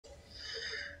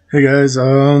Hey guys,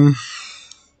 been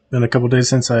a couple days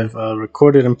since I've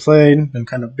recorded and played. Been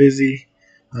kind of busy.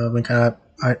 I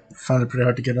found it pretty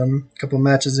hard to get a couple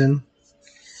matches in.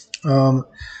 Um,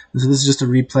 so this is just a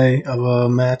replay of a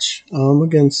match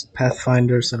against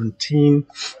Pathfinder 17.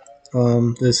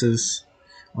 This is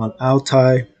on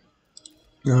Altai,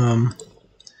 um,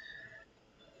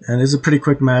 and it's a pretty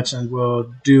quick match. And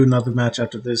we'll do another match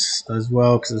after this as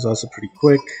well because it's also pretty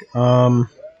quick.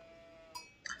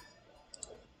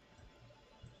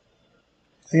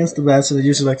 Against the Abassid, I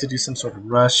usually like to do some sort of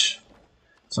rush.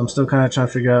 So I'm still kind of trying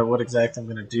to figure out what exactly I'm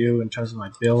going to do in terms of my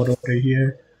build order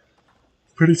here.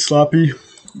 Pretty sloppy.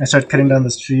 I start cutting down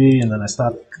this tree and then I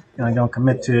stop and I don't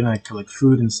commit to it and I collect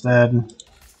food instead.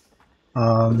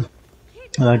 And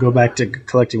I go back to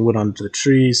collecting wood onto the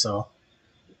tree, so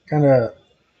kind of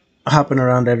hopping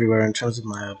around everywhere in terms of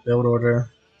my build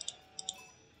order.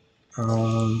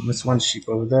 This one sheep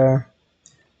over there.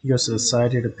 He goes to the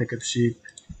side here to pick up sheep.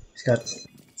 He's got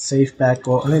safe back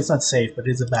gold. I mean, it's not safe, but it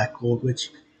is a back gold,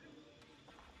 which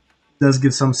does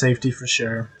give some safety for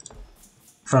sure.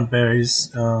 Front berries,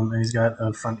 and he's got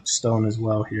a front stone as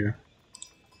well here.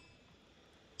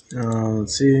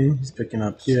 Let's see, he's picking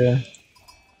up here.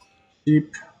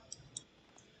 Sheep.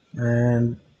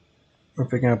 And we're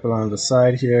picking up along the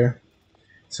side here.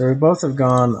 So we both have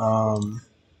gone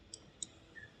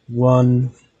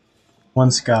one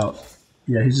scout.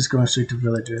 Yeah, he's just going straight to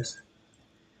villagers.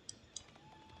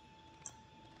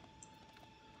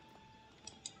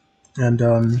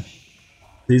 And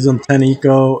he's on 10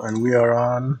 eco and we are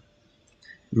on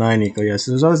 9 eco. Yeah,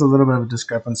 so there's always a little bit of a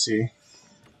discrepancy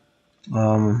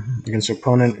against your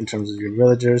opponent in terms of your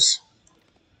villagers.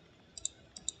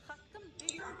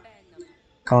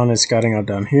 Khan is scouting out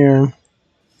down here.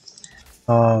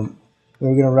 We're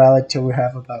going to rally till we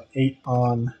have about 8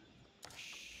 on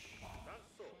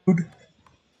food.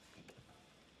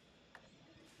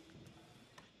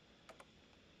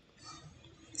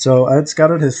 So I had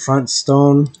scouted his front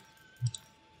stone,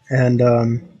 and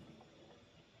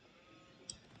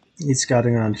he's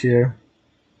scouting around here.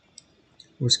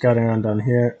 We're scouting around down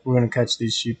here. We're going to catch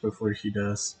these sheep before he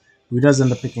does. He does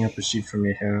end up picking up a sheep from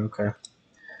me here, okay.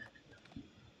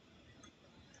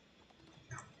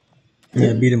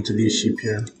 Yeah, beat him to these sheep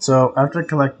here. So after I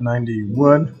collect 90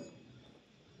 wood,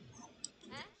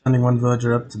 sending one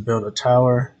villager up to build a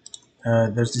tower.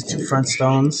 There's these 2 front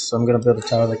stones, so I'm going to build a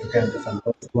tower that can kind of defend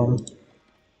both of them.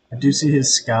 I do see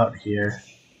his scout here.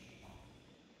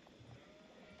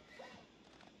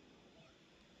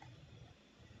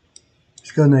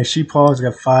 He's got a nice sheep haul. He's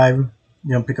got 5. You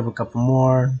know, pick up a couple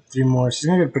more, 3 more. She's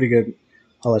going to get a pretty good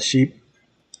haul of sheep.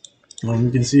 You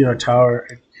can see our tower.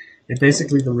 It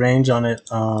basically, the range on it,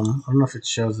 I don't know if it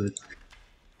shows it.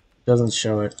 It doesn't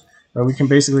show it. But we can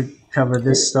basically cover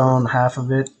this stone, half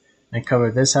of it, and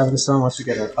cover this half of the stone. Once we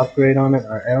get an upgrade on it,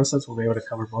 our arrow sets, we'll be able to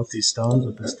cover both these stones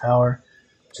with this tower.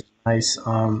 Which is nice.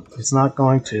 It's not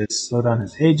going to slow down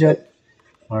his age yet,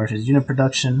 or his unit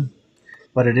production,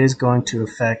 but it is going to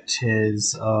affect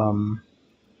his second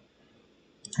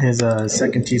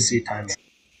TC time.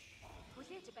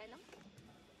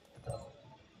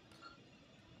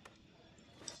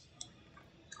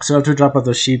 So after we drop out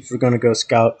those sheep, we're going to go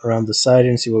scout around the side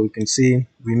and see what we can see.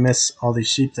 We miss all these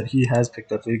sheep that he has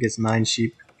picked up. So he gets 9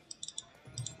 sheep.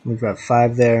 We've got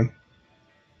 5 there.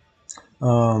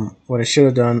 What I should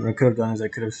have done, or could have done, is I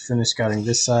could have finished scouting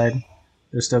this side.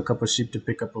 There's still a couple of sheep to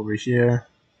pick up over here.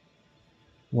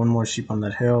 1 more sheep on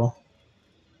that hill.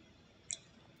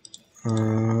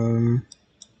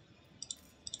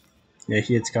 Yeah,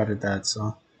 he had scouted that,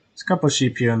 so there's a couple of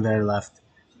sheep here and there left.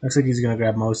 Looks like he's gonna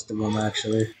grab most of them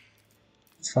actually.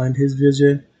 Let's find his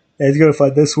vision. Yeah, he's gonna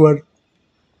find this one.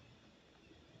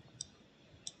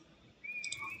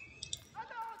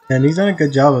 And he's done a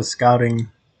good job of scouting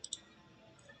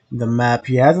the map.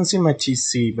 He hasn't seen my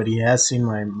TC, but he has seen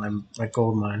my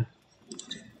gold mine.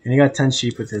 And he got 10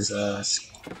 sheep with his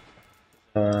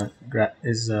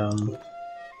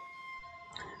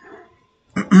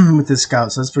with his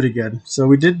scout, so that's pretty good. So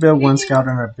we did build 1 scout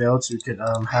on our build, so we could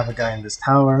have a guy in this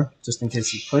tower just in case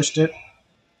he pushed it.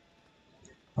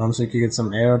 So we could get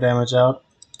some arrow damage out.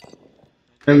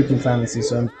 There we can finally see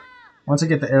some. Once I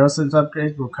get the arrow slits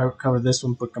upgrade, we'll cover this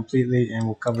one completely, and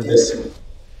we'll cover this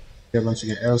here once we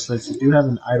get arrow slits. We do have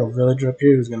an idle villager up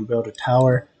here who's going to build a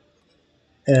tower,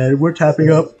 and we're tapping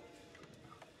up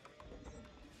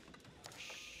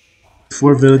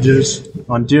 4 villagers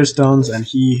on deer stones, and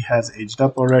he has aged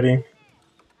up already.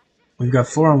 We've got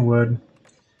 4 on wood,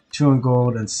 2 on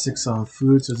gold, and 6 on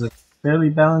food, so it's a fairly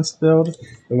balanced build.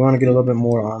 But we want to get a little bit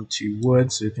more onto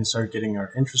wood so we can start getting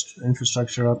our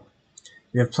infrastructure up.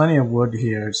 We have plenty of wood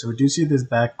here, so we do see this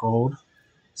back gold.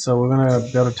 So we're gonna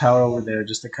build a tower over there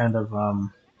just to kind of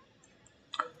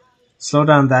slow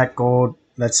down that gold,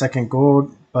 that second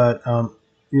gold. But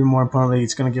even more importantly,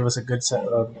 it's gonna give us a good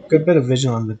bit of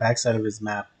vision on the backside of his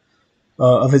map,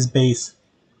 of his base.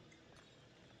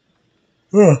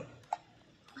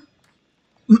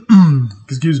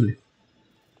 Excuse me.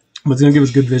 But it's gonna give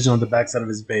us good vision on the backside of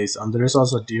his base. There is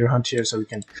also a deer hunt here, so we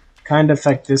can kind of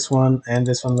affect this one and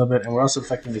this one a little bit, and we're also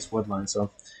affecting this wood line.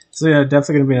 So yeah,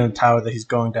 definitely gonna be in a tower that he's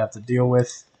going to have to deal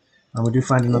with. We do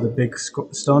find another big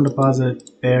stone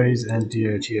deposit, berries, and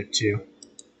deer here too.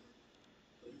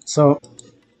 So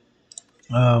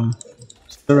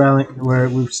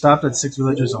we've stopped at 6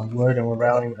 villagers on wood, and we're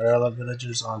rallying our other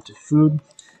villagers onto food.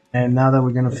 And now that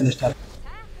we're gonna finish that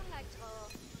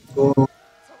goal,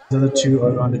 the other two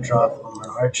are going to drop on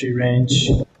our archery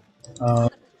range.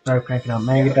 Start cranking out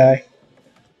Mangudai.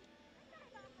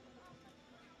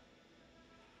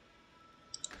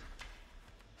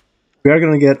 We are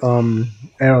gonna get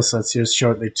arrow sets here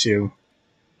shortly too.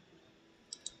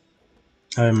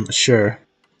 I'm sure.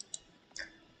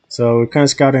 So we're kind of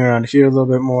scouting around here a little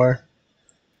bit more.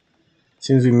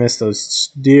 Seems we missed those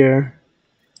deer.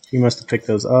 He must have picked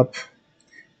those up.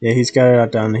 Yeah, he's got it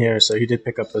out down here, so he did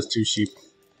pick up those 2 sheep.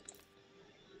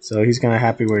 So he's kind of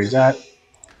happy where he's at.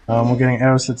 We're getting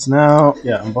arrow slits now.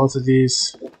 Yeah, on both of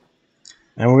these.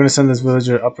 And we're going to send this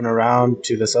villager up and around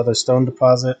to this other stone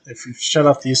deposit. If we shut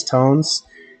off these stones,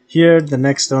 here, the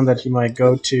next stone that he might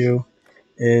go to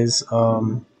is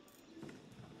one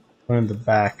in the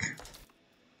back.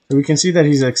 So we can see that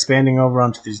he's expanding over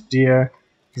onto these deer.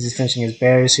 He's finishing his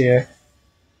berries here.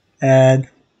 And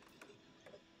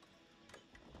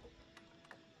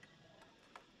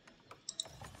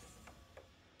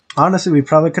honestly, we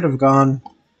probably could have gone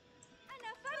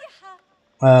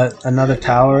another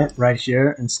tower right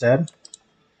here instead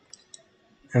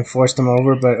and forced him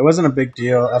over, but it wasn't a big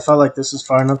deal. I felt like this was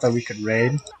far enough that we could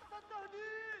raid.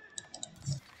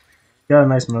 Got a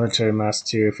nice military mass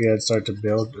too if he had started to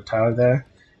build a tower there.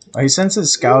 He sends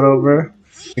his scout over.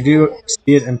 We do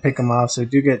see it and pick him off, so we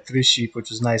do get 3 sheep,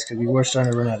 which is nice because we were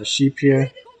starting to run out of sheep here.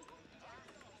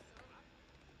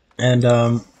 And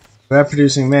we are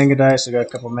producing Mangudai, so we got a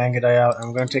couple Mangudai out, and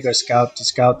we're going to take our scout to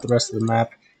scout the rest of the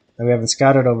map that we haven't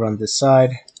scouted over on this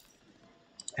side.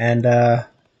 And yeah,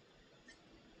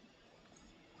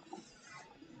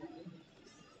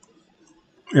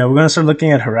 we're going to start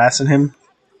looking at harassing him.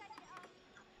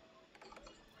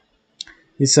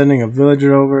 He's sending a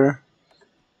villager over.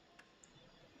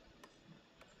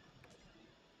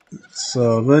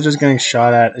 So villager's getting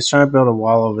shot at. He's trying to build a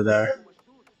wall over there.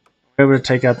 We're able to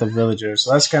take out the villager,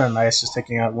 so that's kind of nice, just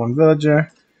taking out 1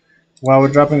 villager. While we're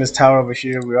dropping this tower over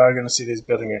here, we are going to see that he's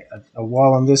building a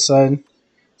wall on this side.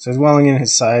 So he's walling in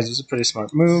his sides. It's a pretty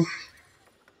smart move.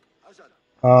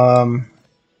 At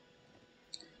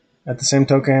the same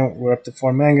token, we're up to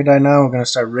 4 Mangudai now. We're going to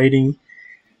start raiding.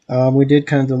 We did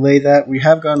kind of delay that. We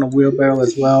have gotten a wheelbarrow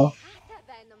as well.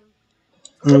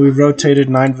 And we've rotated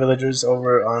 9 villagers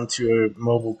over onto a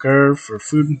mobile gur for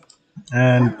food.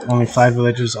 And only 5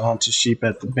 villagers onto sheep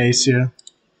at the base here.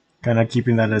 Kind of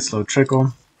keeping that at a slow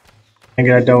trickle.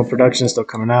 Mangudai double production still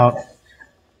coming out.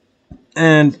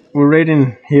 And we're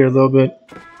raiding here a little bit.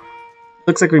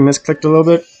 Looks like we misclicked a little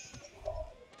bit.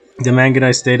 The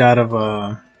Mangudai stayed out of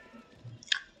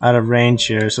range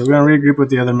here, so we're gonna regroup with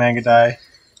the other Mangudai.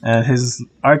 And his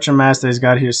archer mass that he's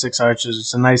got here, 6 archers.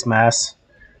 It's a nice mass.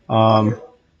 They're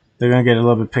gonna get a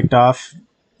little bit picked off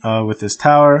with this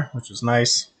tower, which was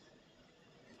nice.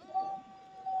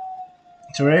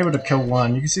 So we're able to kill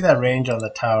 1. You can see that range on the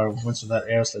tower once that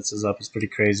arrow slits is up is pretty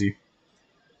crazy.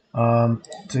 So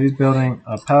he's building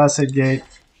a palisade gate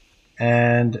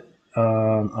and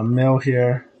a mill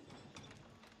here,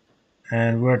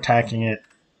 and we're attacking it.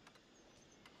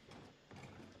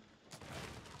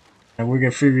 And we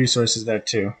get free resources there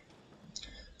too.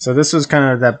 So this was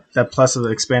kind of that plus of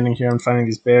expanding here and finding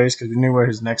these berries, because we knew where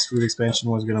his next food expansion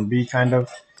was going to be, kind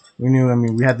of. We knew, I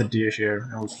mean, we had the deer here,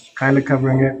 and we're kind of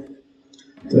covering it.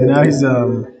 So now he's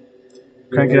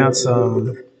cranking out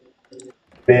some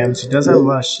rams. He does have a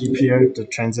lot of sheep here to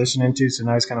transition into, so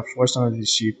now he's kind of forced onto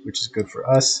these sheep, which is good for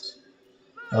us.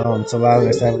 It's allowing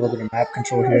us to have a little bit of map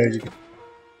control here. You can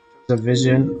the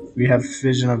vision. We have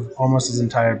vision of almost his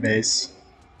entire base.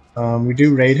 We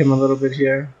do raid him a little bit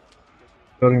here,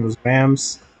 building those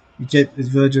rams. We get his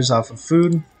villagers off of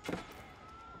food.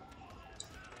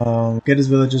 Get his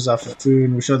villagers off of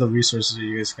food. We show the resources that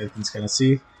you guys can kind of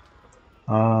see.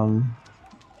 And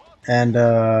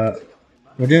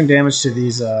we're doing damage to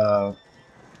these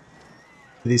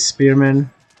spearmen.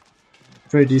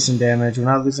 Pretty decent damage. We're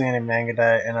not losing any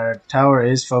Mangudai, and our tower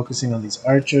is focusing on these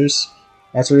archers.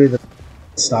 That's really the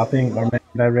stopping our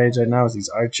Mangudai raids right now is these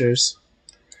archers.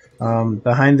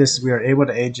 Behind this, we are able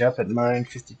to age up at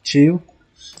 952,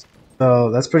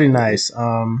 so that's pretty nice.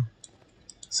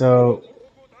 So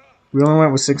we only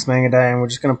went with 6 Mangudai, and we're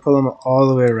just gonna pull them all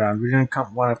the way around. We didn't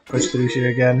want to push through here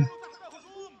again.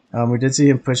 We did see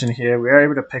him pushing here. We are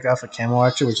able to pick off a Camel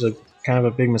Archer, which is kind of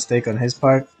a big mistake on his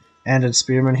part. And a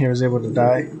Spearman here was able to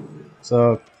die.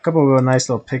 So a couple of nice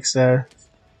little picks there.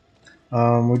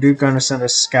 We do going to send a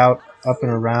scout up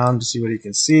and around to see what he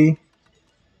can see.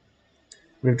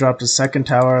 We've dropped a second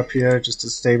tower up here just to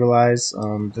stabilize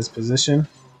this position.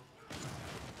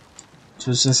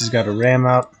 So since he's got a ram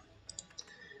out.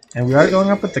 And we are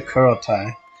going up with the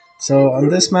Kurultai. So on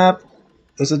this map,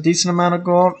 there's a decent amount of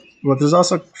gold, but there's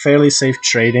also fairly safe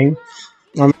trading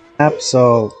on the map.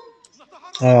 So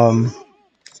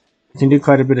we can do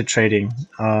quite a bit of trading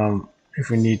if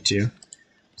we need to.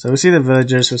 So we see the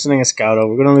villagers. We're sending a scout over.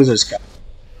 We're going to lose our scout.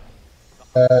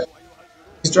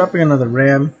 He's dropping another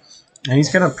ram, and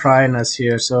he's kind of prying us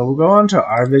here. So we'll go on to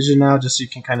our vision now, just so you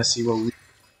can kind of see what we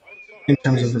in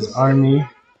terms of his army.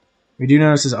 We do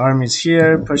notice his army's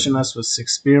here, pushing us with 6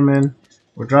 spearmen.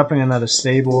 We're dropping another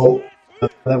stable.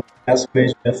 That castle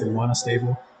page, definitely want a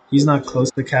stable. He's not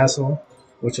close to the castle,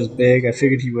 which was big. I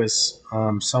figured he was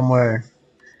somewhere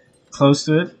close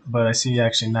to it, but I see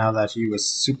actually now that he was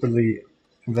superly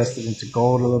invested into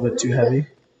gold a little bit too heavy.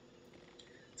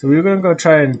 So we were going to go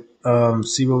try and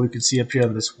see what we could see up here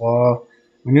on this wall.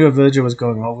 We knew a villager was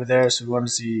going over there, so we wanted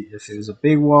to see if it was a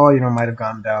big wall, might have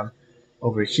gone down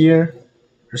over here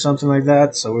or something like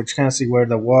that. So we're just kind of see where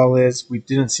the wall is. We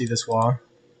didn't see this wall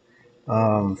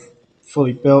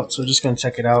fully built, so we're just going to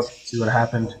check it out, see what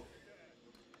happened.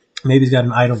 Maybe he's got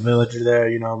an idle villager there,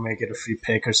 make it a free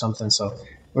pick or something. So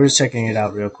we're just checking it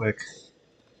out real quick.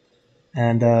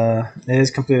 And it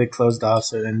is completely closed off,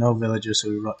 so there are no villagers,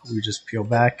 so we just peel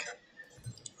back.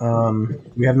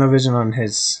 We have no vision on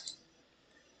his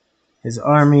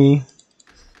army.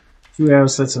 2 arrow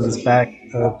slits in his back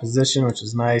position, which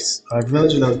is nice. Our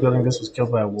villager that was building this was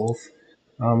killed by a wolf.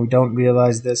 We don't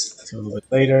realize this until a little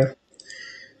bit later.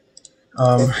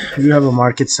 We do have a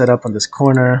market set up on this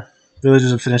corner.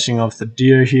 Villagers are finishing off the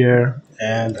deer here,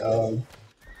 and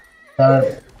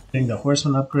getting the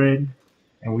horseman upgrade.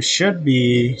 And we should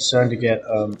be starting to get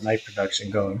knight production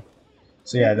going.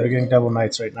 So yeah, they're getting double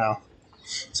knights right now.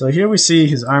 So here we see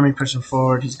his army pushing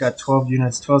forward. He's got 12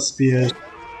 units, 12 spears,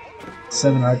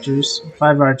 7 archers,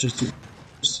 5 archers, 2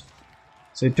 archers.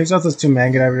 So he picks off those 2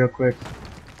 Mangudai real quick.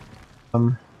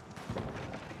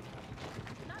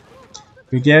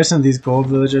 We garrison these gold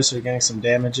villagers, so we're getting some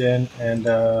damage in, and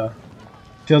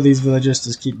kill these villagers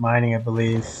to keep mining, I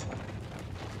believe.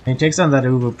 And he takes on that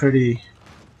Ubu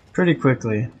pretty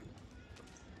quickly.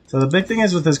 So the big thing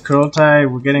is with this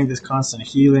Kurultai, we're getting this constant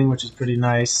healing, which is pretty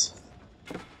nice.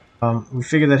 We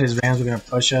figured that his rams were going to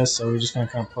push us, so we're just going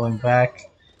to come pulling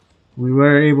back. We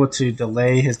were able to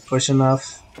delay his push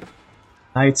enough.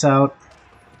 Knights out.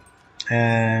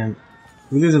 And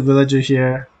we lose a villager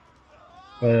here,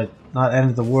 but not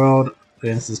end of the world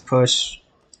against this push.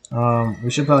 We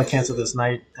should probably cancel this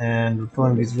knight, and we're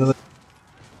pulling these villagers.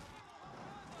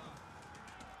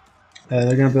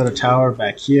 They're going to build a tower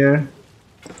back here.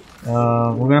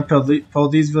 We're going to pull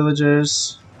these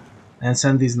villagers and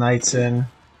send these knights in.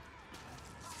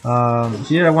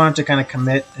 Here I wanted to kind of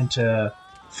commit into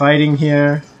fighting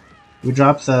here. We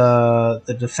dropped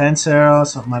the defense arrow,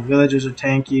 so my villagers are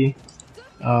tanky.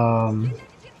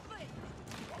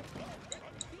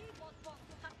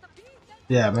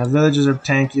 Yeah, my villagers are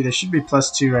tanky. They should be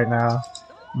 +2 right now.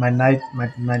 My knight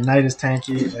is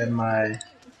tanky, and my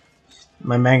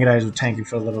Mangudais were tanking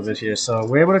for a little bit here. So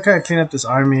we're able to kind of clean up this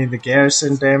army. The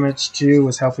garrison damage too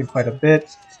was helping quite a bit.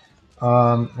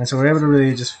 And so we're able to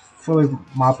really just fully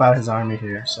mop out his army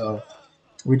here. So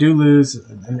we do lose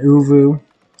an Uvu,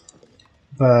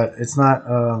 but it's not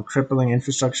crippling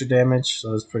infrastructure damage,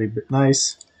 so it's pretty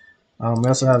nice. We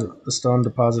also have a stone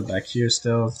deposit back here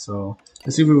still, so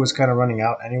this Uvu was kind of running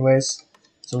out anyways.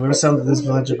 So we're going to send this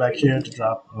villager back here to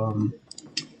drop an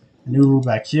Uvu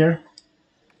back here.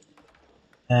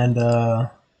 And yeah,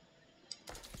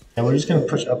 we're just going to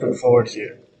push up and forward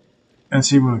here and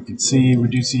see what we can see. We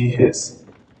do see his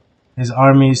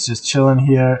armies just chilling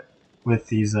here with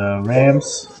these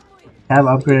rams. Have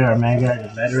upgraded our Mangudai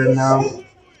to veteran now,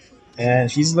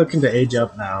 and he's looking to age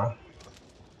up now.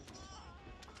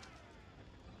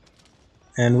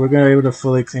 And we're going to be able to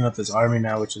fully clean up this army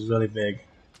now, which is really big.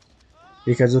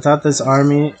 Because without this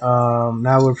army,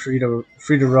 now we're free to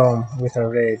roam with our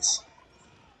raids.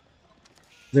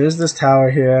 There's this tower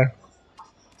here.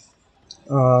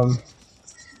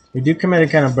 We do commit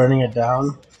kind of burning it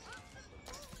down.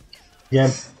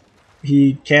 Again,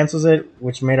 he cancels it,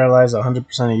 which made our lives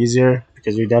 100% easier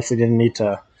because we definitely didn't need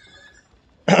to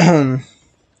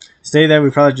stay there. We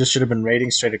probably just should have been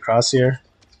raiding straight across here.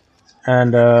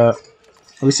 And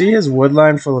we see his wood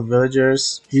line full of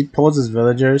villagers. He pulls his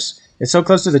villagers. It's so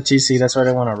close to the TC, that's why I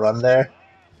didn't want to run there.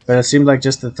 But it seemed like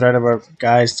just the threat of our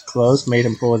guys close made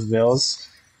him pull his vills.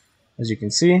 As you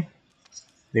can see,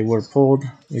 they were pulled.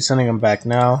 He's sending them back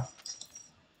now.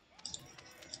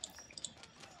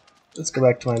 Let's go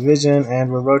back to my vision,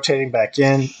 and we're rotating back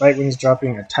in right when he's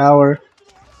dropping a tower.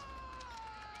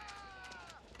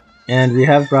 And we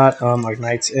have brought our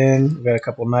knights in. We got a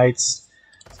couple knights.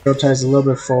 Rotates a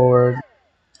little bit forward.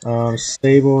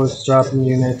 Stables, dropping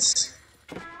units.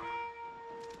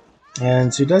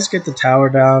 And so he does get the tower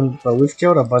down, but we've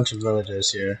killed a bunch of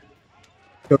villagers here.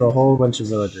 Killed a whole bunch of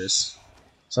villagers.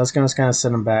 So that's going to kind of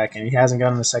send him back. And he hasn't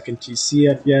gotten the second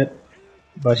TC up yet,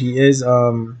 but he is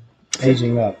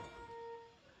aging up.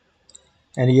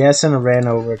 And he has sent a ran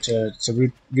over to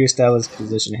re-establish his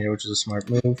position here, which is a smart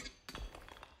move.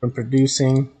 From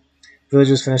producing,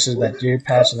 villagers finishes that deer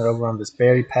patch and they're over on this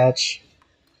berry patch.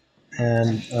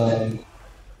 And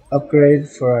upgrade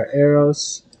for our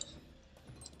arrows.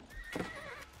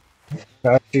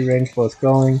 Our archery range both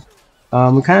going.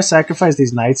 We kind of sacrificed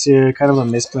these knights here, kind of a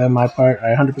misplay on my part.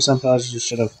 I 100% probably just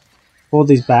should have pulled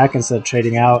these back instead of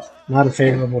trading out. Not a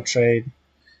favorable trade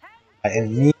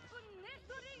in me.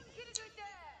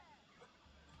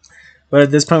 But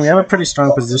at this point, we have a pretty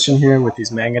strong position here with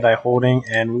these Mangudai holding,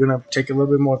 and we're going to take a little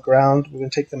bit more ground. We're going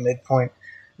to take the midpoint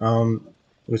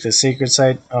with the sacred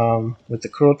site, with the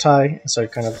Kurultai, and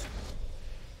start kind of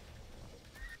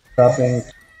dropping.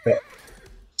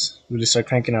 We just start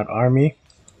cranking out army.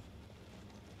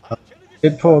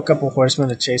 Did pull a couple horsemen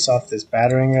to chase off this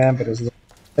battering ram, but it was a little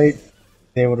late.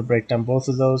 They were able to break down both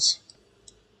of those.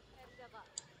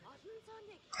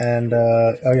 And,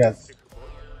 oh yeah.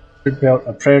 Built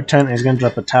a prayer tent. He's going to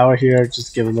drop a tower here just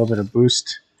to give a little bit of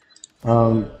boost.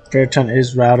 Prayer tent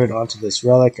is routed onto this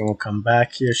relic, and we'll come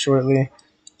back here shortly.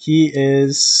 He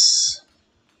is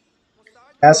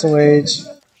castle age,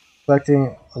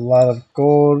 collecting a lot of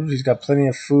gold. He's got plenty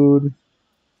of food,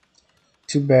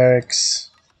 2 barracks.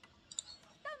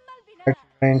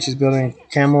 Range. He's building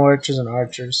camel archers and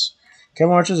archers.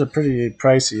 Camel archers are pretty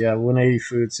pricey. Yeah, 180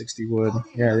 food, 60 wood.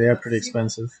 Yeah, they are pretty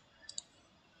expensive.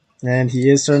 And he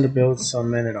is starting to build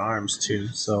some men at arms too,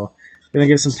 so gonna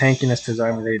give some tankiness to his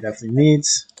army that he definitely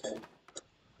needs.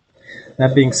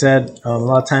 That being said, a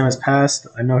lot of time has passed.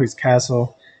 I know his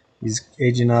castle, he's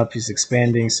aging up, he's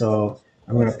expanding, so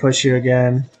I'm gonna push here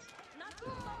again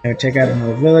and take out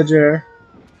another villager,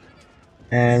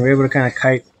 and we're able to kind of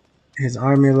kite his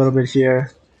army a little bit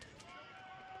here.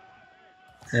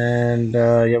 And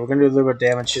yeah, we're gonna do a little bit of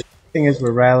damage here. The thing is,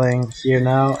 we're rallying here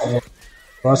now. And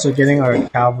we're also getting our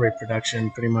cavalry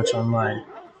production pretty much online.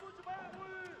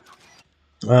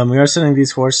 We are sending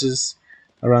these horses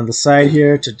around the side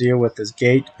here to deal with this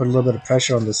gate, put a little bit of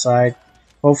pressure on the side,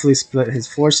 hopefully split his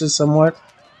forces somewhat,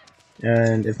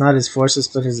 and if not his forces,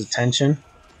 split his attention.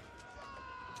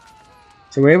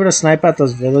 So we're able to snipe out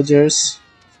those villagers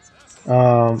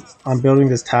on building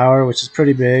this tower, which is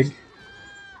pretty big.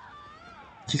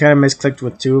 He kind of misclicked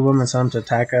with 2 of them and sent them to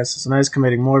attack us, so now he's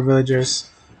committing more villagers.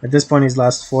 At this point, he's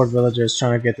lost 4 villagers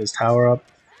trying to get this tower up.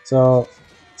 So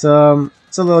it's a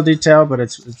little detail, but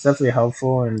it's definitely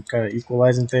helpful and kind of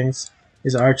equalizing things.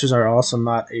 His archers are also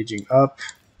not aging up,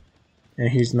 and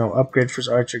he's no upgrade for his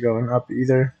archer going up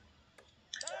either.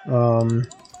 You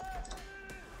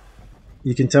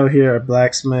can tell here our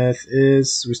blacksmith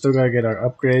is. We still gotta get our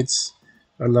upgrades,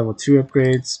 our level 2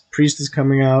 upgrades. Priest is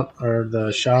coming out, or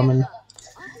the shaman.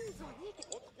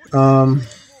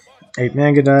 8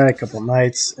 Mangudai, a couple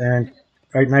knights, and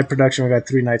right night production. We got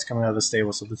 3 knights coming out of the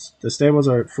stable, so the stables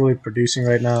are fully producing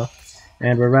right now,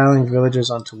 and we're rallying villagers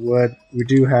onto wood. We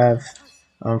do have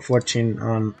 14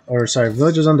 on, or sorry,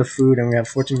 villagers onto food, and we have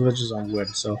 14 villagers on wood.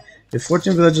 So with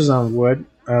 14 villagers on wood,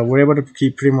 we're able to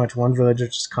keep pretty much 1 villager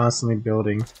just constantly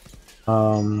building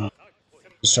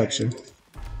structure.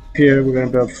 Here we're gonna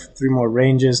build 3 more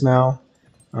ranges now.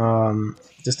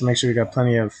 Just to make sure we got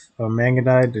plenty of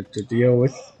Mangudai to deal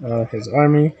with his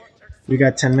army. We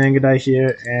got 10 Mangudai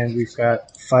here, and we've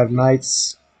got 5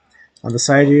 knights on the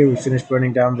side here. We finished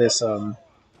burning down this. We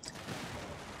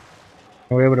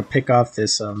were able to pick off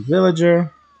this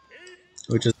villager,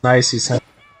 which is nice. He sent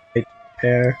a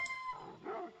pair.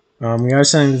 We are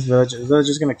sending this villager. The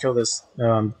villager's gonna kill this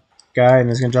guy, and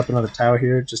he's gonna drop another tower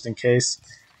here just in case.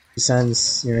 He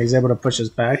sends, he's able to push us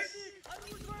back.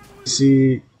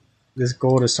 See. this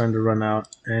gold is starting to run out,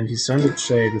 and he's starting to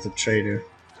trade with a trader.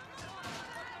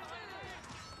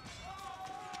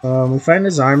 We find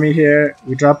his army here.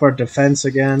 We drop our defense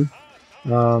again.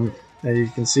 As you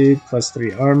can see,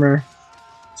 +3 armor.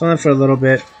 It's only for a little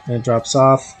bit, and it drops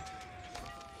off.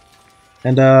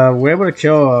 And we're able to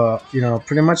kill,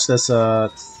 pretty much this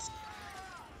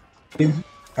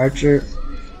archer,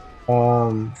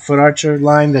 foot archer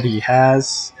line that he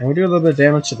has, and we do a little bit of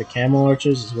damage to the camel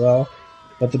archers as well.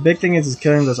 But the big thing is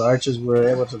killing those archers. We're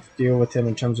able to deal with him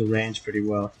in terms of range pretty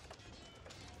well.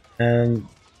 And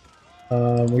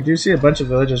we do see a bunch of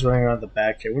villagers running around the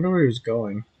back here. I wonder where he was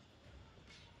going.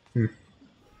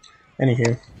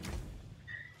 Anywho,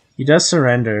 he does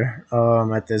surrender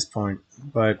at this point.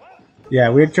 But yeah,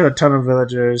 we had killed a ton of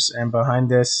villagers, and behind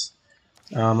this,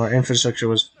 our infrastructure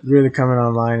was really coming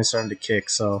online and starting to kick.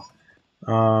 So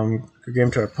good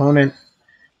game to our opponent.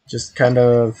 Just kind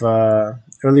of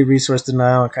early resource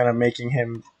denial and kind of making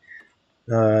him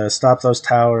stop those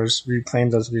towers, reclaim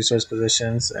those resource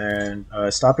positions, and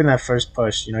stopping that first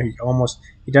push. He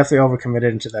definitely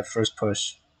overcommitted into that first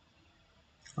push,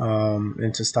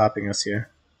 into stopping us here.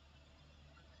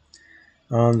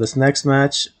 This next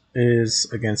match is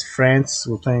against France.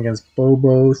 We're playing against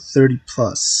Bobo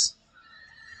 30+.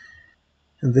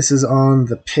 And this is on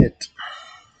the pit,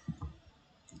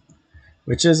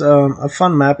 which is a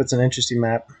fun map. It's an interesting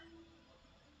map.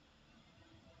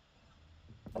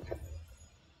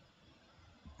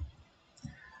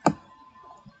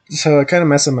 So I kind of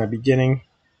messed up my beginning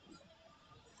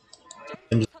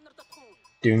and just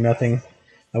doing nothing.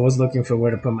 I was looking for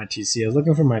where to put my TC. I was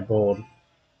looking for my gold.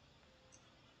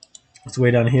 It's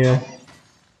way down here.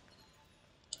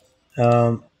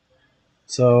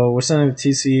 So we're sending the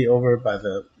TC over by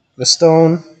the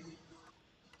stone.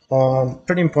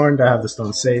 Pretty important to have the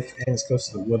stone safe, and it's close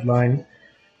to the wood line.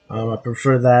 I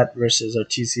prefer that versus our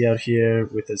TC out here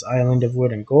with his island of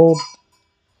wood and gold.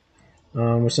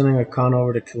 We're sending a con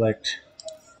over to collect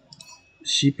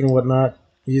sheep and whatnot.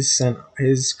 He's sent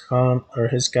his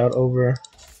scout over,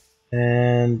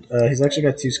 and he's actually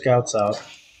got 2 scouts out,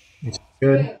 which is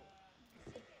good.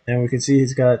 And we can see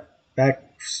he's got back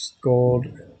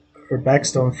stone,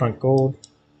 front gold.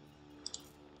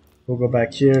 We'll go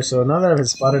back here. So now that I've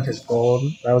spotted his gold,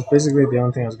 that was basically the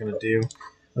only thing I was going to do.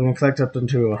 I'm going to collect up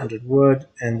into 100 wood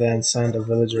and then send a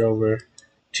villager over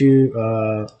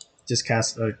to just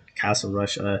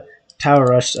tower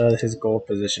rush his gold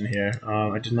position here.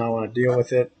 I did not want to deal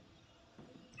with it.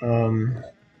 I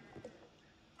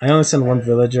only send 1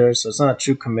 villager, so it's not a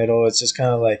true committal. It's just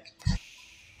kind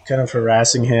of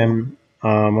harassing him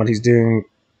what he's doing.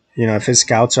 If his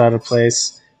scouts are out of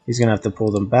place, he's going to have to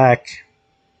pull them back.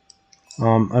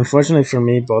 Unfortunately for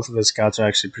me, both of his scouts are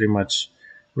actually pretty much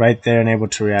right there and able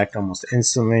to react almost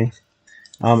instantly.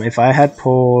 If I had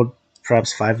pulled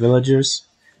perhaps 5 villagers,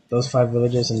 those 5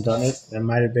 villagers and done it, that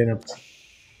might have been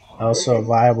also a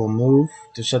viable move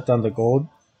to shut down the gold.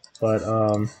 But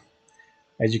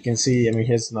as you can see,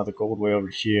 here's another gold way over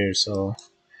here, so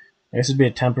I guess it'd be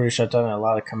a temporary shutdown and a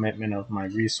lot of commitment of my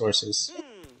resources.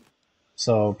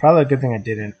 So probably a good thing I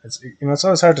didn't. It's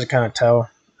always hard to kind of tell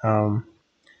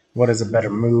what is a better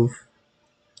move.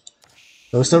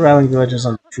 So we're still rallying villagers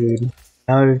on food.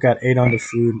 Now that we've got 8 on the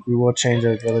food, we will change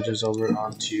our villagers over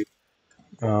onto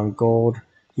gold.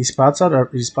 He spots out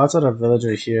our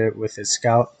villager here with his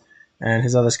scout, and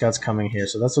his other scout's coming here.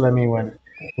 So that's what I mean when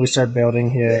we start building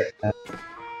here.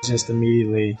 Just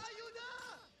immediately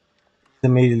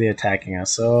attacking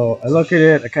us. So I look at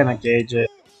it, I kind of gauge it.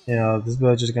 This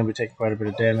villager is going to be taking quite a bit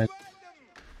of damage.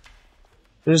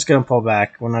 We're just going to pull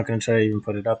back. We're not going to try to even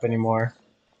put it up anymore.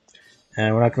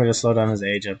 And we're not going to slow down his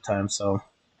age up time, so we're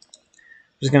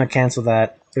just going to cancel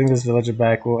that, bring this villager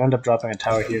back. We'll end up dropping a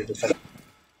tower here to defend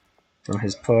from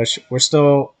his push. We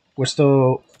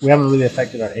haven't really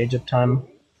affected our age up timing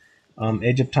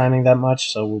that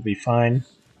much, so we'll be fine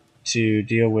to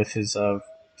deal with his the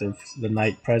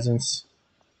knight presence.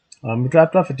 We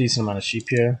dropped off a decent amount of sheep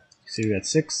here. See, we got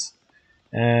 6,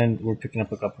 and we're picking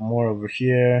up a couple more over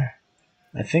here.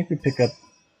 I think we pick up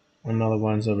another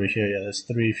one's over here. Yeah, there's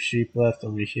 3 sheep left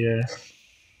over here.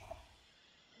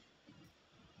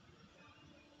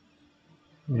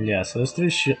 Yeah, so there's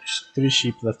 3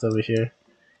 sheep left over here.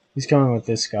 He's coming with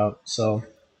this scout, so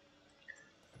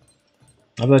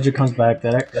our villager comes back.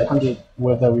 That 100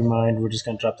 wood that we mined, we're just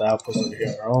gonna drop the outpost over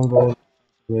here. Our own gold,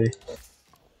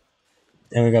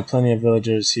 and we got plenty of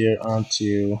villagers here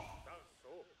onto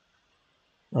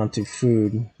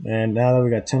food. And now that we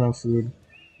got 10 on food,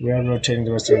 we are rotating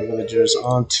the rest of our villagers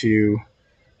onto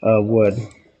wood.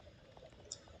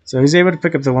 So he's able to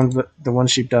pick up the one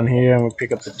sheep down here, and we'll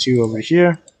pick up the 2 over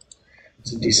here.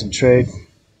 It's a decent trade.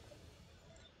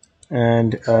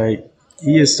 And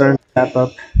he is starting to tap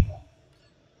up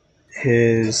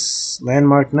his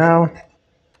landmark now.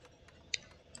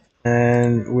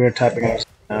 And we're tapping up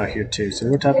now here too. So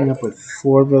we're tapping up with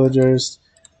 4 villagers,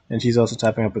 and he's also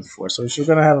tapping up with 4. So we're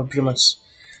going to have a pretty much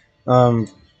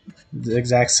the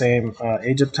exact same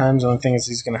age up times. The only thing is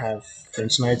he's going to have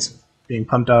French Knights being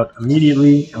pumped out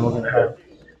immediately, and we're going to have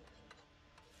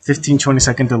 15-20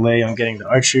 second delay on getting the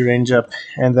archery range up,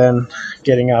 and then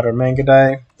getting out our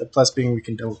Mangudai. The plus being we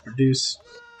can double produce.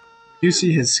 We do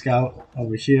see his scout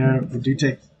over here. We do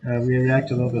take we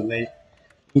react a little bit late,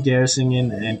 garrisoning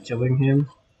in and killing him.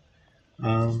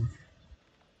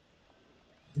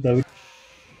 The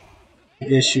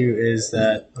issue is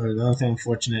that, or the only thing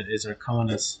unfortunate is our con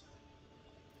is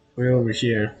way over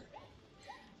here.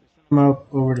 I'm out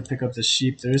over to pick up the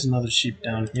sheep. There is another sheep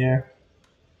down here,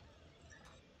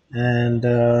 and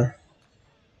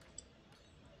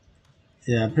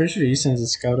yeah, I'm pretty sure he sends a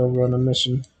scout over on a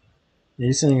mission. Yeah,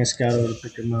 he's sending a scout over to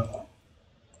pick him up.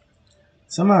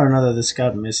 Somehow or another, the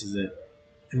scout misses it.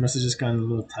 It must have just gotten a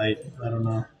little tight. I don't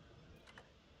know.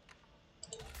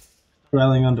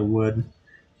 Rallying onto wood.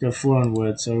 Got 4 on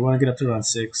wood, so we want to get up to around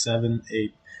 6, 7,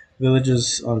 8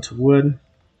 villagers onto wood.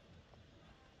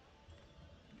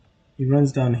 He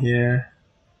runs down here.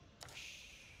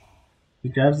 He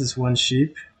grabs this one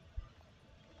sheep.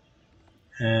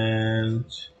 And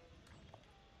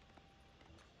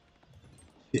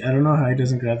I don't know how he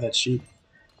doesn't grab that sheep.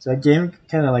 So that game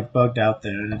kind of like bugged out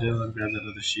there, and I didn't let him grab that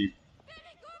other sheep.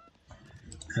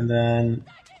 And then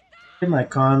my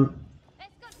con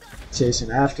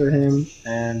chasing after him,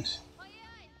 and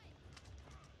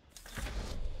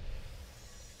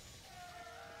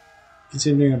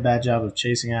continuing a bad job of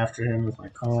chasing after him with my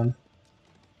con.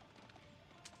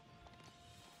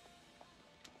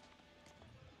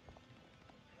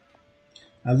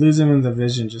 I lose him in the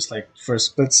vision just like for a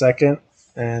split second,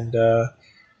 and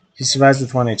he survives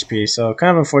with 1 HP. So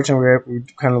kind of unfortunate we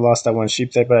kind of lost that one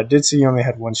sheep there, but I did see he only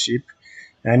had 1 sheep,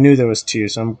 and I knew there was 2,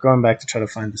 so I'm going back to try to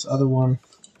find this other one.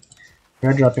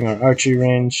 We're dropping our archery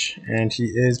range, and he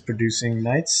is producing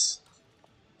knights.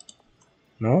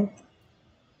 No?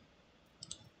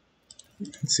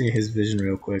 Let's see his vision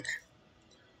real quick.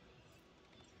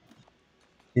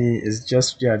 He is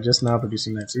just now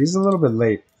producing knights. So he's a little bit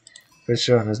late for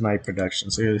sure on his knight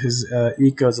production. So his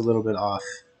eco is a little bit off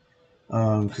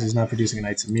because he's not producing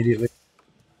knights immediately.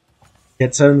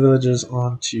 Get 7 villagers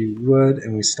onto wood,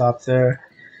 and we stop there.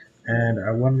 And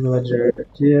our 1 villager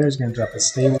here is going to drop a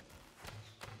stable.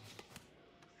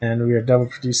 And we are double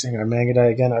producing our Mangudai.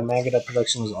 Again, our Mangudai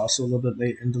production was also a little bit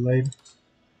late and delayed.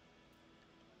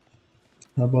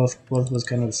 Both was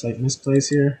kind of a slight misplace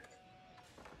here.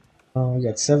 We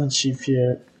got 7 sheep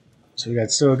here, so we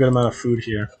got still a good amount of food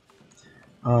here.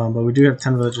 But we do have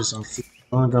 10 villagers on food.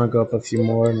 I'm going to go up a few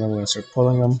more, and then we're going to start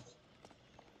pulling them.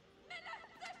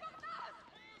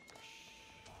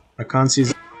 Our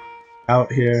Kansi's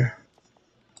out here.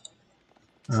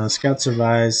 Scout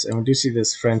survives, and we do see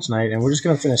this French knight, and we're just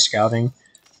going to finish scouting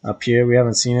up here. We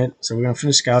haven't seen it, so we're going to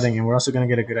finish scouting, and we're also going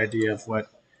to get a good idea of what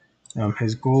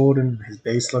his gold and his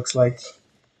base looks like.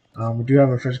 We do have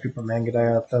our first group of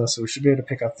Mangudai up though, so we should be able to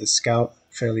pick up this scout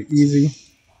fairly easy.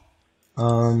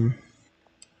 You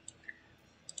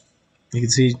can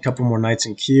see a couple more knights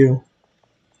in queue,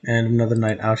 and another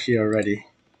knight out here already.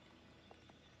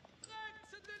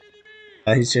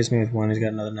 He's chasing me with 1. He's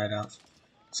got another knight out.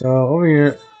 So over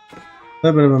here, a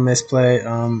little bit of a misplay.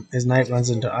 His knight runs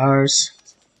into ours,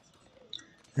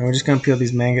 and we're just gonna peel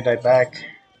these Mangudai back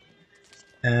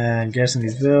and garrison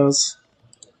these vills,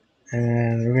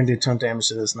 and we're gonna do ton damage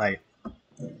to this knight.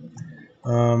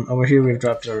 Over here we've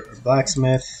dropped our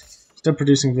blacksmith, still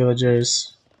producing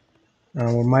villagers.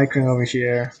 We're micring over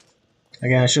here.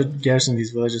 Again, I should garrison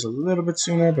these villages a little bit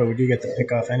sooner, but we do get the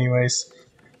pick off anyways.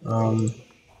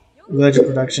 Villager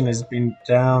production has been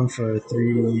down for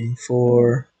 3,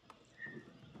 4,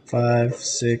 5,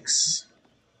 6,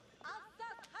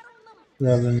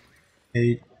 7,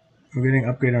 8. We're getting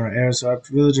upgrade on our arrows, so our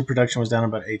villager production was down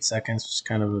about 8 seconds, which is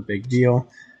kind of a big deal.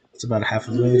 It's about half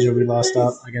a villager we lost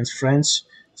out against French.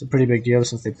 It's a pretty big deal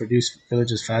since they produce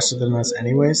villages faster than us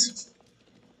anyways.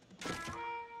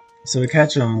 So we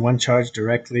catch them 1 charge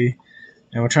directly,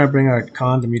 and we're trying to bring our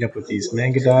con to meet up with these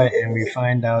Mangudai, and we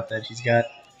find out that he's got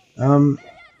a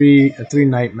 3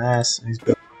 knight mass, and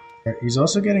he's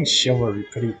also getting chivalry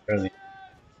pretty early.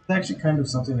 It's actually kind of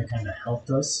something that kind of helped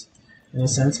us in a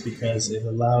sense, because it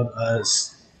allowed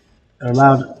us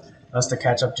to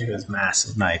catch up to his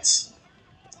massive knights,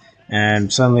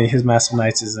 and suddenly his massive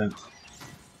knights isn't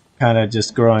kind of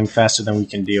just growing faster than we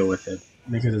can deal with it.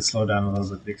 make it slow down a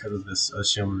little bit because of this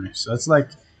chivalry. So it's like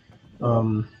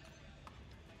um,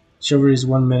 chivalry is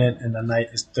 1 minute and the knight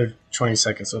is 20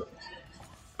 seconds, so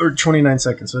or 29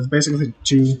 seconds. So it's basically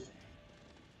two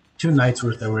nights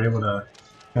worth that we're able to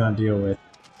kind of deal with.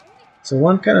 So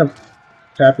one kind of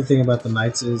crappy thing about the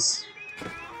knights is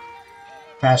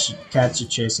cats you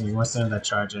chasing you once they're in that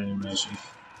charge animation.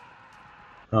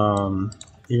 Even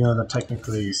though they're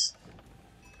technically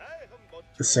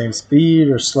the same speed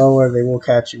or slower, they will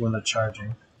catch you when they're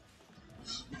charging.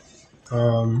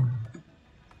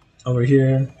 Over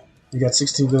here, we got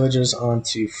 16 villagers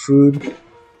onto food,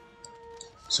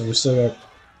 so we still got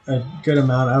a good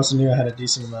amount. I also knew I had a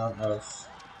decent amount of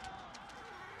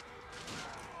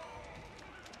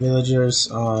villagers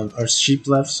or sheep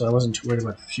left, so I wasn't too worried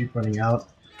about the sheep running out.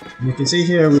 And you can see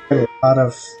here we have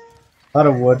a lot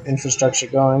of wood infrastructure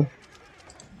going,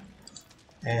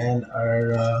 and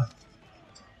our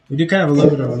we do kind of a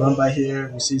little bit of a run by here.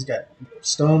 We see he's got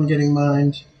stone getting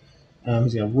mined,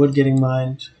 he's got wood getting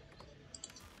mined.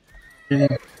 We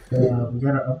got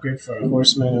an upgrade for our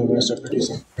horsemen, and we're going to start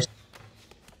producing.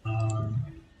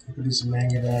 We're producing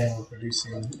Mangudai, and we're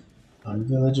producing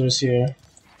villagers here.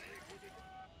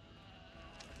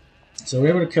 So we're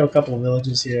able to kill a couple of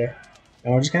villages here,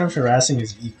 and we're just kind of harassing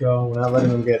his eco. We're not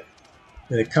letting him get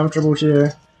really comfortable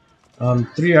here.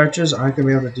 3 archers aren't going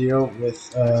to be able to deal with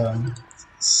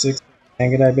 6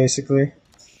 Mangudai basically.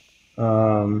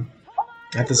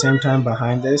 At the same time,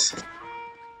 behind this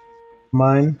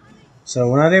mine. So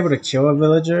we're not able to kill a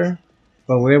villager,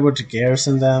 but we're able to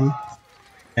garrison them.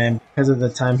 And because of the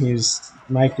time he was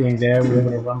microing there, we were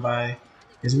able to run by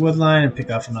his wood line and pick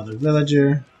off another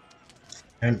villager.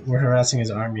 And we're harassing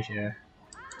his army here.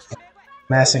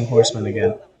 Massing horsemen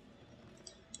again.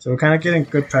 So we're kind of getting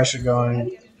good pressure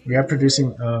going. We are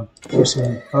producing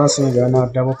horsemen constantly. They are now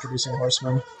double producing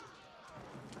horsemen.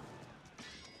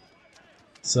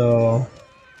 So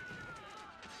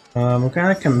we're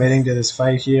kind of committing to this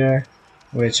fight here,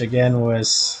 which again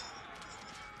was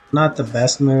not the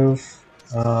best move.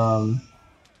 That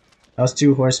was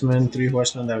 2 horsemen, 3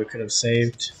 horsemen that we could have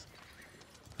saved.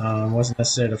 Wasn't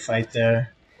necessary to fight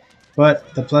there.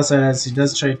 But the plus side is he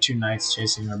does trade 2 knights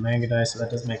chasing our Mangudai, so that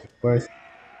does make it worth.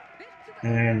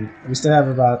 And we still have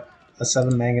about a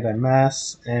 7 Mangudai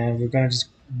mass, and we're going to just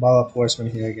ball up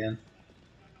horsemen here again.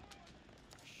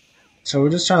 So we're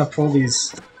just trying to pull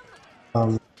these.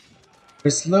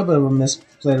 It's a little bit of a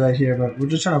misplay right here, but we're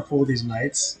just trying to pull these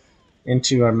knights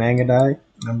into our Mangudai,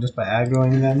 just by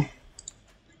aggroing them.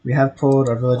 We have pulled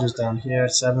our villagers down here,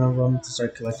 7 of them, to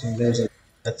start collecting. There's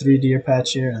a 3 deer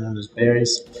patch here, and then there's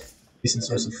berries, decent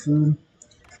source of food.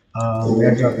 We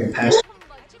are dropping pasture.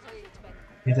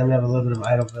 We have a little bit of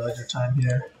idle villager time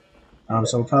here.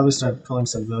 So we'll probably start pulling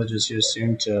some villagers here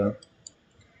soon to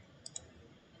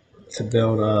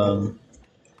build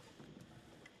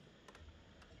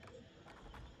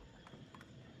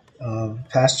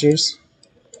pastures.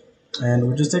 And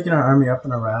we're just taking our army up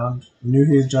and around. We knew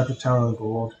he was dropped a town on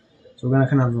gold, so we're going to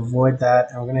kind of avoid that,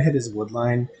 and we're going to hit his wood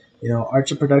line. You know,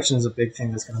 archer production is a big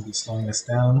thing that's going to be slowing us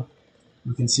down.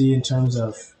 You can see in terms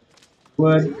of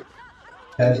wood,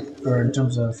 or in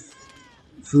terms of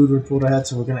food, we're pulled ahead,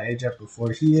 so we're going to age up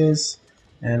before he is.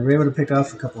 And we're able to pick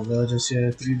off a couple of villagers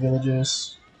here, 3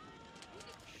 villagers.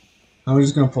 And we're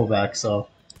just going to pull back, so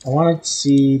I wanted to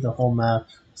see the whole map.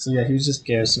 So yeah, he was just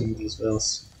garrisoning these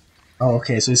vills. Oh,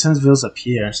 okay, so he sends vills up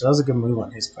here, so that was a good move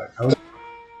on his part. I was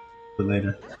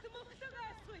later.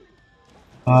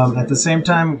 At the same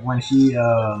time, when he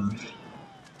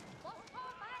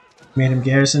made him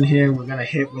garrison here, we're gonna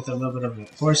hit with a little bit of a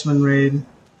horseman raid.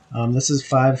 This is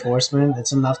 5 horsemen.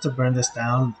 It's enough to burn this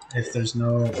down if there's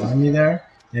no army there.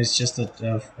 It's just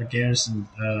a garrison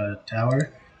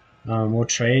tower. We'll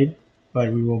trade,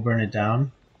 but we will burn it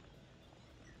down.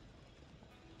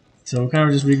 So we're kind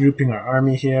of just regrouping our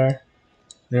army here.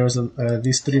 There was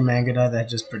these 3 Mangudai that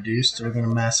just produced, so we're going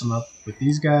to mass them up with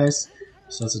these guys.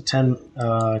 So it's a 10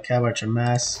 Cab Archer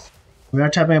mass. We are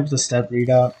tapping up the step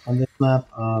readout on this map.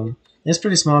 It's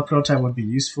pretty small. Prototype would be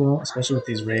useful, especially with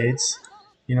these raids.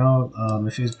 You know,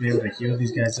 if he was be able to heal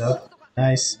these guys up,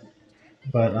 nice.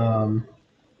 But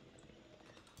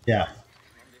yeah,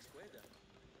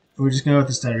 we're just going to go with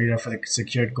the step readout for the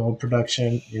secured gold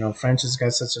production. You know, French has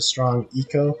got such a strong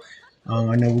eco.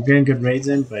 I know we're getting good raids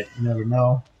in, but you never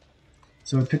know.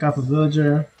 So we pick off a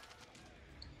villager.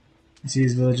 You see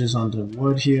his villagers on the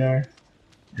wood here.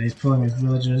 And he's pulling his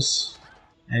villagers.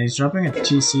 And he's dropping a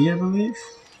TC, I believe.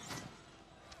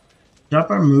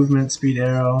 Drop our movement speed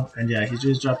arrow. And yeah, he's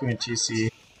just dropping a TC.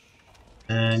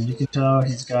 And you can tell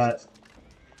he's got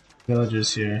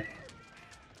villagers here.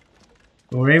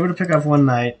 But we're able to pick off one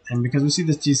knight, and because we see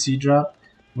this TC drop,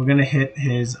 we're gonna hit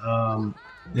his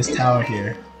this tower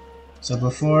here. So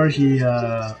before he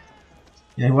while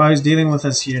he's dealing with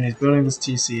us here and he's building this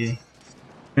TC,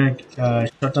 we're gonna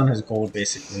shut down his gold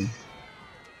basically.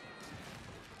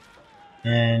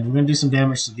 And we're gonna do some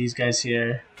damage to these guys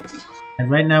here.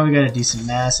 And right now we got a decent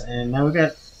mass, and now we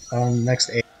got next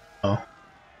AOE.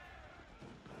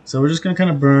 So we're just gonna kind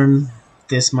of burn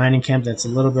this mining camp that's a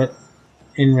little bit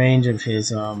in range of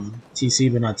his TC,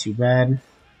 but not too bad.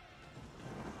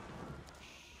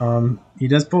 He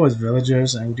does pull his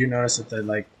villagers, and we do notice that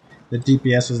the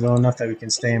DPS was low enough that we can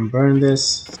stay and burn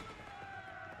this.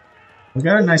 We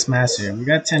got a nice mass here. We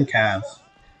got 10 cav,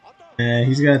 and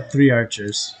he's got 3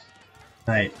 archers.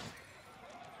 Right.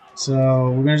 So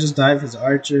we're gonna just dive his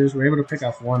archers. We're able to pick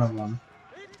off one of them,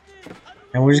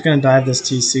 and we're just gonna dive this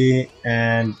TC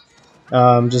and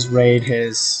just raid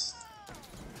his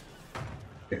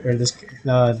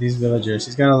these villagers.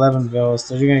 He's got 11 villas,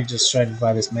 so you're gonna just try to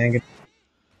buy this Mangudai.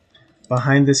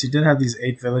 Behind this, he did have these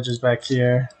 8 villagers back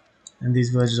here, and these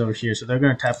villagers over here. So they're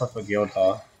gonna tap up a guild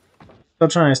hall. Still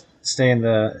trying to stay in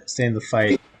the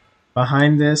fight.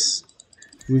 Behind this,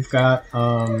 we've got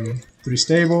 3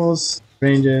 stables,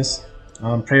 ranges.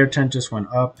 Prayer tent just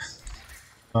went up.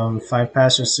 5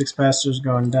 pastures, 6 pastures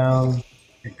going down.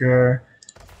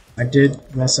 I did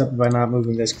mess up by not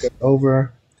moving this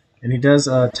over, and he does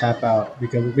tap out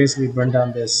because we basically burned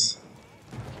down this.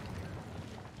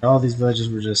 All these villages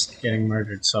were just getting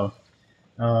murdered. So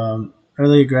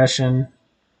early aggression,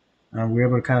 we were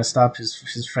able to kind of stop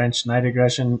his French knight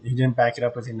aggression. He didn't back it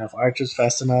up with enough archers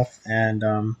fast enough, and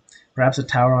perhaps a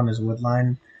tower on his wood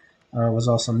line was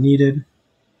also needed.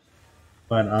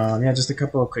 But yeah, just a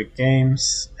couple of quick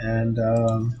games, and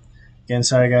again,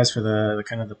 sorry guys for the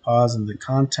kind of the pause in the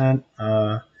content.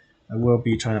 I will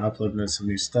be trying to upload some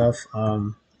new stuff.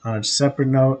 On a separate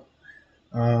note,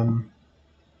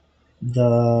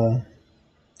 the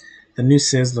new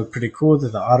civs look pretty cool. They're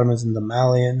the Ottomans and the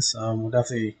Malians. We'll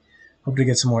definitely hope to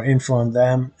get some more info on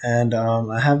them. And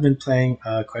I have been playing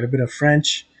quite a bit of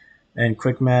French and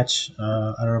quick match.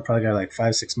 I don't know, probably got like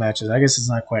 5-6 matches. I guess it's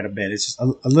not quite a bit. It's just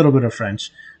a little bit of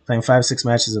French. Playing 5-6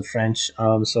 matches of French.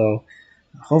 So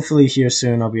hopefully here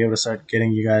soon I'll be able to start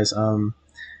getting you guys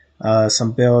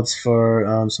some builds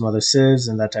for some other civs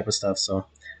and that type of stuff. So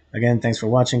again, thanks for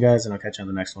watching guys, and I'll catch you on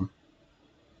the next one.